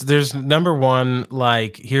 There's number one,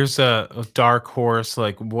 like, here's a dark horse,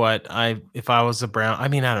 like if I was a Brown, I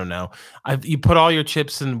mean, I don't know. You put all your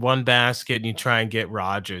chips in one basket and you try and get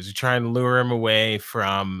Rodgers. You try and lure him away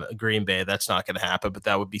from Green Bay. That's not going to happen, but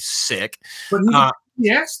that would be sick. But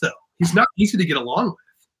yes, though. He's not easy to get along with.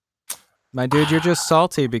 My dude, you're just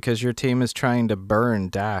salty because your team is trying to burn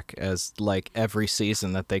Dak as like every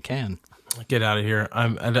season that they can. Get out of here. I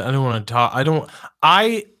don't want to talk.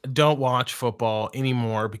 I don't watch football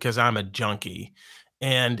anymore because I'm a junkie.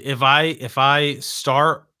 And if I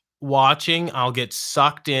start watching, I'll get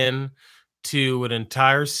sucked in to an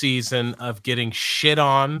entire season of getting shit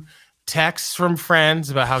on, texts from friends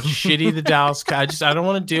about how shitty the Dallas. I don't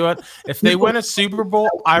want to do it. If they win a Super Bowl,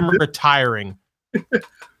 I'm retiring.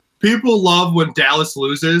 People love when Dallas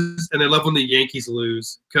loses, and they love when the Yankees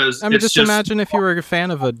lose. Because just imagine if you were a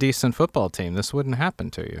fan of a decent football team, this wouldn't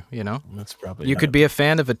happen to you. You know, that's probably you could be a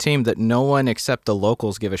fan of a team that no one except the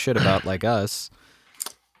locals give a shit about, like us.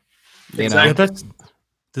 You know, this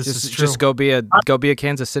is true. Just go be a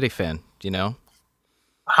Kansas City fan. You know.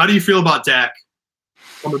 How do you feel about Dak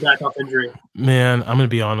coming back off injury? Man, I'm gonna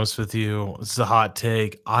be honest with you. This is a hot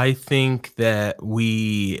take. I think that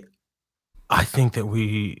we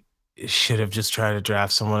should have just tried to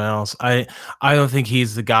draft someone else. I don't think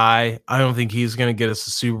he's the guy. I don't think he's going to get us a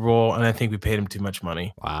Super Bowl, and I think we paid him too much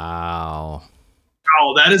money. Wow.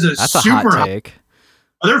 Oh, that's super hot take.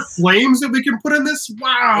 Are there flames that we can put in this?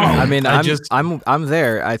 Wow. I mean, I'm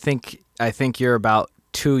there. I think you're about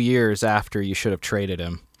 2 years after you should have traded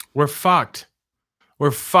him. We're fucked.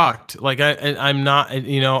 Like I'm not,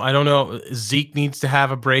 I don't know. Zeke needs to have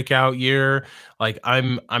a breakout year. Like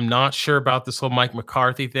I'm not sure about this whole Mike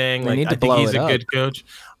McCarthy thing. Like I think he's a good coach.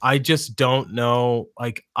 I just don't know.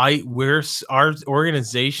 Like our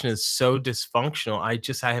organization is so dysfunctional.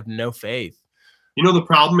 I have no faith. You know the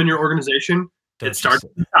problem in your organization? It starts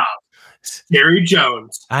at the top. Jerry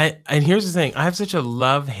Jones. And here's the thing. I have such a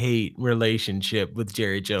love-hate relationship with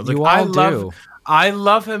Jerry Jones. Like, you all do. I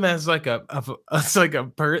love him as a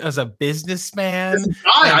businessman,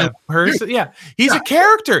 as a person. Yeah, he's a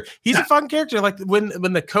character. He's a fun character. Like when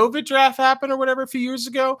the COVID draft happened or whatever a few years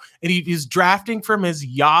ago, and he's drafting from his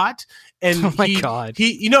yacht, and oh my God,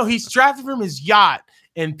 he's drafting from his yacht,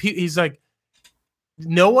 and he's like,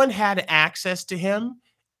 no one had access to him.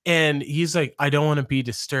 And he's like, I don't want to be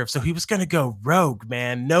disturbed. So he was going to go rogue,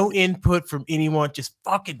 man. No input from anyone. Just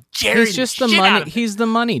fucking Jerry. He's just the money. He's the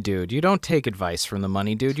money dude. You don't take advice from the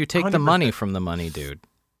money dude. You take 100%. The money from the money dude.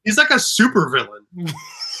 He's like a supervillain.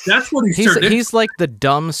 That's what he's like the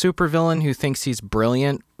dumb supervillain who thinks he's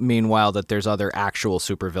brilliant. Meanwhile, that there's other actual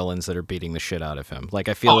supervillains that are beating the shit out of him. Like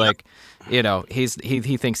I feel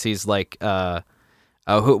he thinks he's like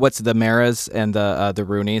what's the Maras and the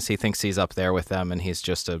Rooneys? He thinks he's up there with them, and he's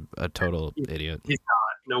just a total idiot. He's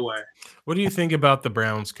not. No way. What do you think about the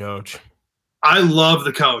Browns coach? I love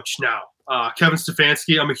the coach now. Kevin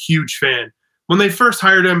Stefanski, I'm a huge fan. When they first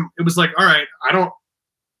hired him, it was like, all right, I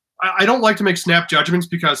don't like to make snap judgments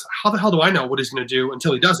because how the hell do I know what he's going to do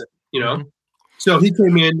until he does it, you know? Mm-hmm. So he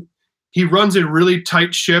came in, he runs a really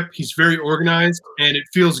tight ship. He's very organized, and it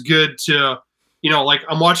feels good to – like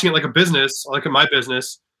I'm watching it like a business, like in my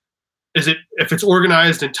business. If it's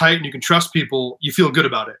organized and tight and you can trust people, you feel good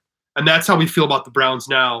about it. And that's how we feel about the Browns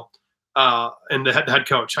now. And the head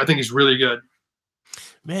coach, I think he's really good.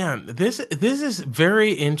 Man, this is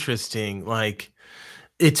very interesting. Like,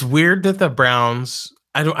 it's weird that the Browns,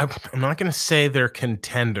 I'm not going to say they're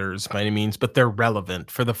contenders by any means, but they're relevant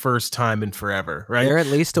for the first time in forever, right? They're at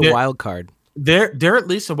least a wild card. They're at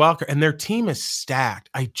least a wild card, and their team is stacked.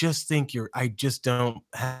 I just don't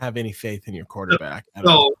have any faith in your quarterback.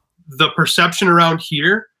 So the perception around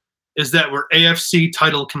here is that we're AFC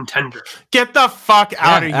title contender. Get the fuck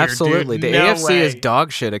out of here, absolutely. Dude. The AFC is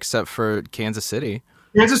dog shit except for Kansas City.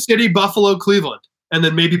 Kansas City, Buffalo, Cleveland, and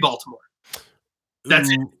then maybe Baltimore. That's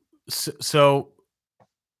it. So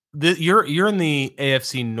You're in the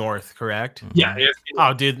AFC North, correct? Yeah.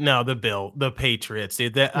 Oh, dude, no, the Patriots,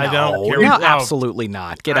 dude. I No, don't care. no, Oh, absolutely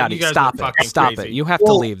not. Get out of you here. guys Stop are it. fucking Stop crazy. it. You have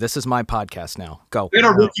to leave. This is my podcast now. Go. We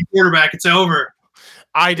had a rookie quarterback. It's over.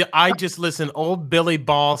 I just listen. Old Billy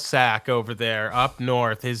Ballsack over there up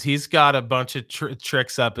north he's got a bunch of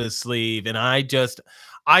tricks up his sleeve, and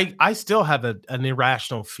I still have an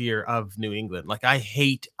irrational fear of New England. Like I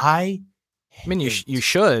mean, you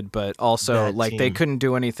should, but also that like they team. couldn't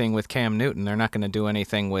do anything with Cam Newton. They're not going to do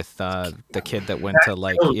anything with the kid that went to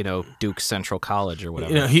like Duke Central College or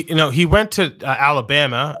whatever. He went to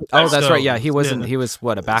Alabama. Oh, that's So, right. Yeah, he wasn't. He was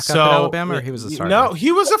what, a backup at Alabama, or he was a starter? No,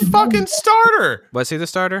 he was a fucking starter. Was he the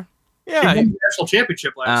starter? Yeah. He won the national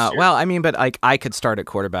championship last year. Well, I mean, but like I could start at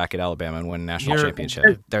quarterback at Alabama and win a national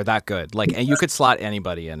championship. They're that good. Like, and you could slot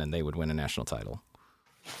anybody in, and they would win a national title.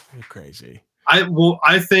 You're crazy.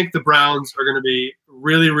 I think the Browns are going to be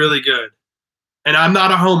really, really good. And I'm not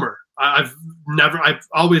a homer. I've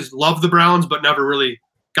always loved the Browns, but never really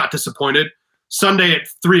got disappointed. Sunday at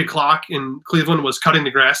 3:00 in Cleveland was cutting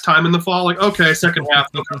the grass time in the fall. Like, okay, second half,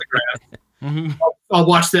 they'll cut the grass. Mm-hmm. I'll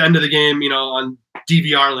watch the end of the game, on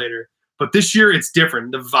DVR later. But this year it's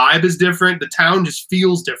different. The vibe is different. The town just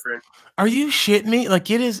feels different. Are you shitting me? Like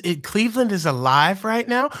Cleveland is alive right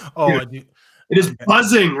now? Oh, Dude, I do. It is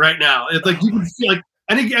buzzing right now. It's like you can feel like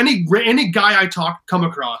any guy I come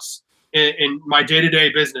across in my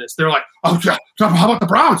day-to-day business, they're like, "Oh, yeah, how about the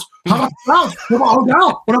Browns? How about the Browns? What about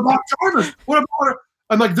Odell? What about Jarvis? What about?"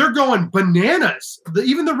 I'm like, they're going bananas.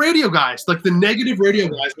 Even the radio guys, like the negative radio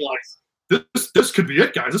guys, are like, "This could be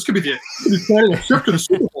it, guys. This could be planning a trip to the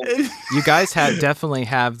Super Bowl." You guys definitely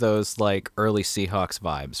have those like early Seahawks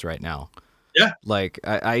vibes right now. Yeah. Like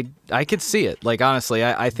I could see it. Like honestly,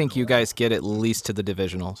 I think you guys get at least to the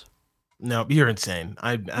divisionals. No, you're insane.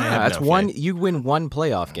 That's one. You win one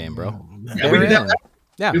playoff game, bro. Yeah, we did that.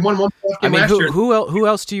 Yeah, we won one playoff game last year. who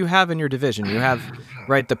else do you have in your division? You have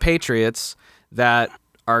the Patriots that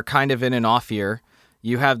are kind of in an off year.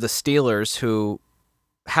 You have the Steelers who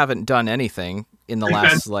haven't done anything in the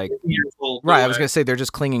last years old. right. I was gonna say they're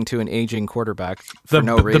just clinging to an aging quarterback for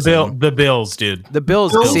no reason. The Bills, dude. The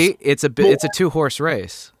Bills. See, it's a 2-horse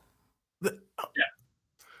race.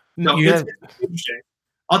 No, it's interesting.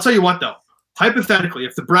 I'll tell you what, though. Hypothetically,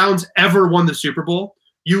 if the Browns ever won the Super Bowl,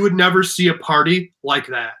 you would never see a party like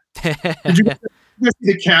that. Did you see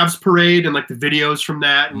the Cavs parade and like the videos from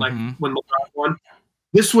that and like when LeBron won?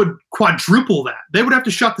 This would quadruple that. They would have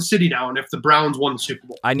to shut the city down if the Browns won the Super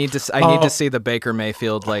Bowl. I need to see the Baker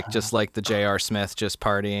Mayfield just like the J.R. Smith just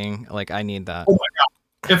partying. Like I need that. Oh my God.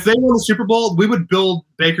 If they won the Super Bowl, we would build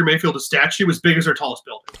Baker Mayfield a statue as big as our tallest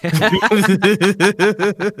building.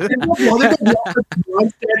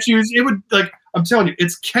 Statues. It would I'm telling you,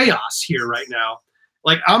 it's chaos here right now.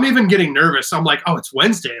 Like I'm even getting nervous. I'm like, oh, it's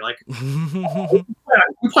Wednesday. Like we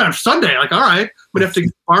play on Sunday. Like, all right, I'm gonna have to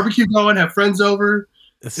get barbecue going, have friends over.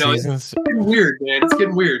 It's getting weird, man. It's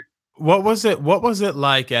getting weird. What was it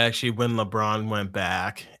like actually when LeBron went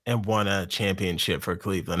back and won a championship for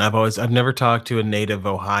Cleveland? I've never talked to a native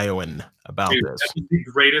Ohioan about this. That was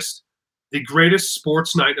the greatest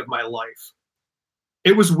sports night of my life.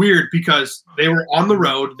 It was weird because they were on the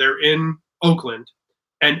road. They're in Oakland,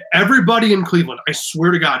 and everybody in Cleveland, I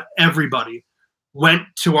swear to God, everybody went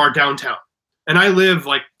to our downtown. And I live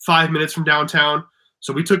like 5 minutes from downtown,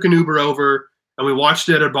 so we took an Uber over and we watched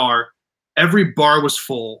it at a bar. Every bar was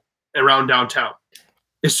full around downtown.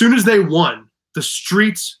 As soon as they won, the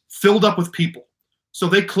streets filled up with people. So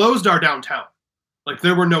they closed our downtown. Like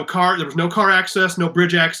there was no car access, no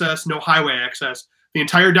bridge access, no highway access. The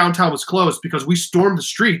entire downtown was closed because we stormed the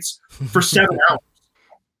streets for 7 hours.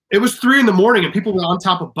 It was 3 a.m. and people were on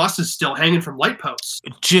top of buses still hanging from light posts.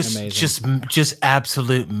 Just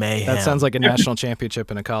absolute mayhem. That sounds like a national championship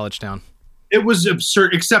in a college town. It was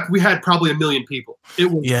absurd, except we had probably 1 million people.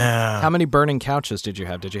 It was Yeah. How many burning couches did you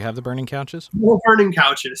have? Did you have the burning couches? no burning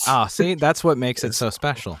couches. Ah, see, that's what makes it so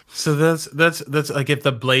special. So that's like if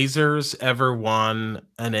the Blazers ever won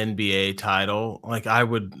an NBA title, like I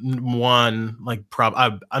would I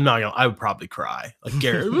would probably cry. Like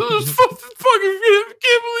Garrett, can't believe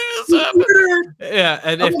this happened. Yeah,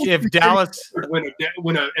 and if Dallas win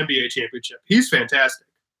an NBA championship, he's fantastic.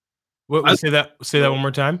 Say that one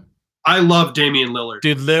more time. I love Damian Lillard.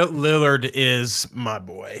 Dude, Lillard is my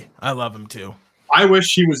boy. I love him too. I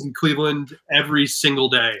wish he was in Cleveland every single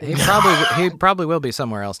day. He probably will be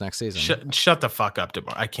somewhere else next season. Shut the fuck up,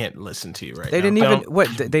 DeMar. I can't listen to you right now. They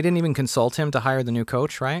didn't even consult him to hire the new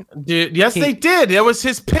coach, right? Dude, yes, they did. That was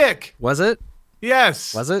his pick. Was it?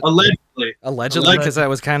 Yes. Was it? Allegedly. Because that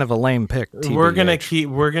was kind of a lame pick. We're gonna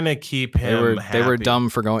TBH. keep him. They were happy. dumb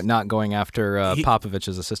for not going after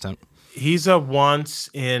Popovich's assistant. He's a once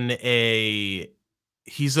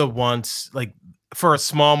like for a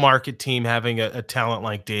small market team, having a talent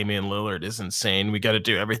like Damian Lillard is insane. We got to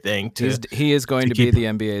do everything to. He is going to be the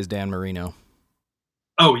NBA's Dan Marino.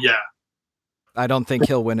 Oh yeah. I don't think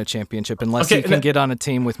he'll win a championship unless he can get on a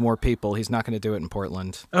team with more people. He's not going to do it in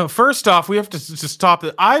Portland. Oh, first off, we have to just stop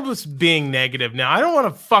it. I was being negative. Now I don't want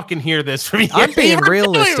to fucking hear this from you. I'm being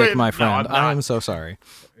realistic, my friend. No, I'm so sorry.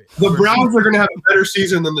 The Browns are going to have a better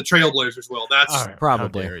season than the Trailblazers will. That's right,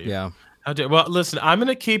 probably, yeah. Well, listen, I'm going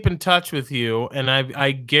to keep in touch with you, and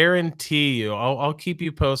I guarantee you, I'll keep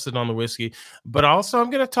you posted on the whiskey. But also,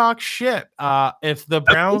 I'm going to talk shit. If the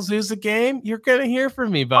Browns lose the game, you're going to hear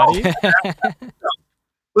from me, buddy.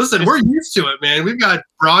 Listen, we're used to it, man. We've got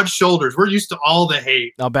broad shoulders. We're used to all the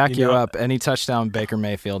hate. I'll back you up. Any touchdown Baker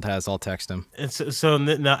Mayfield has, I'll text him.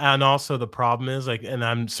 And also the problem is and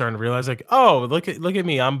I'm starting to realize oh, look at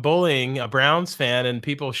me. I'm bullying a Browns fan and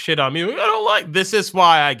people shit on me. I don't like this. Is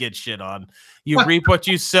why I get shit on. You reap what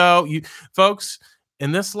you sow. You folks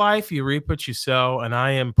in this life, you reap what you sow, and I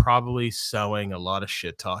am probably sowing a lot of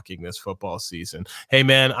shit talking this football season. Hey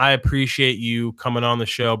man, I appreciate you coming on the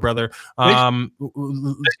show, brother. Thank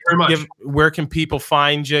you very much. Where can people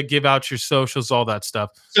find you? Give out your socials, all that stuff.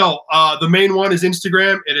 So the main one is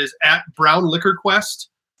Instagram. It is at Brown Liquor Quest.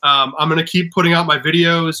 I'm going to keep putting out my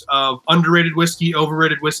videos of underrated whiskey,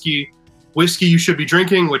 overrated whiskey you should be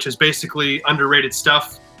drinking, which is basically underrated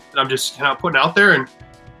stuff that I'm just kind of putting out there. And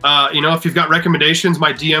if you've got recommendations,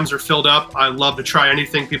 my DMs are filled up. I love to try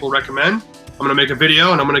anything people recommend. I'm going to make a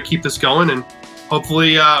video and I'm going to keep this going. And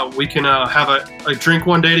hopefully we can have a drink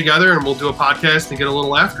one day together and we'll do a podcast and get a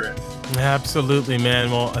little after it. Absolutely, man.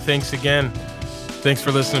 Well, thanks again. Thanks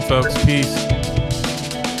for listening, folks. Peace.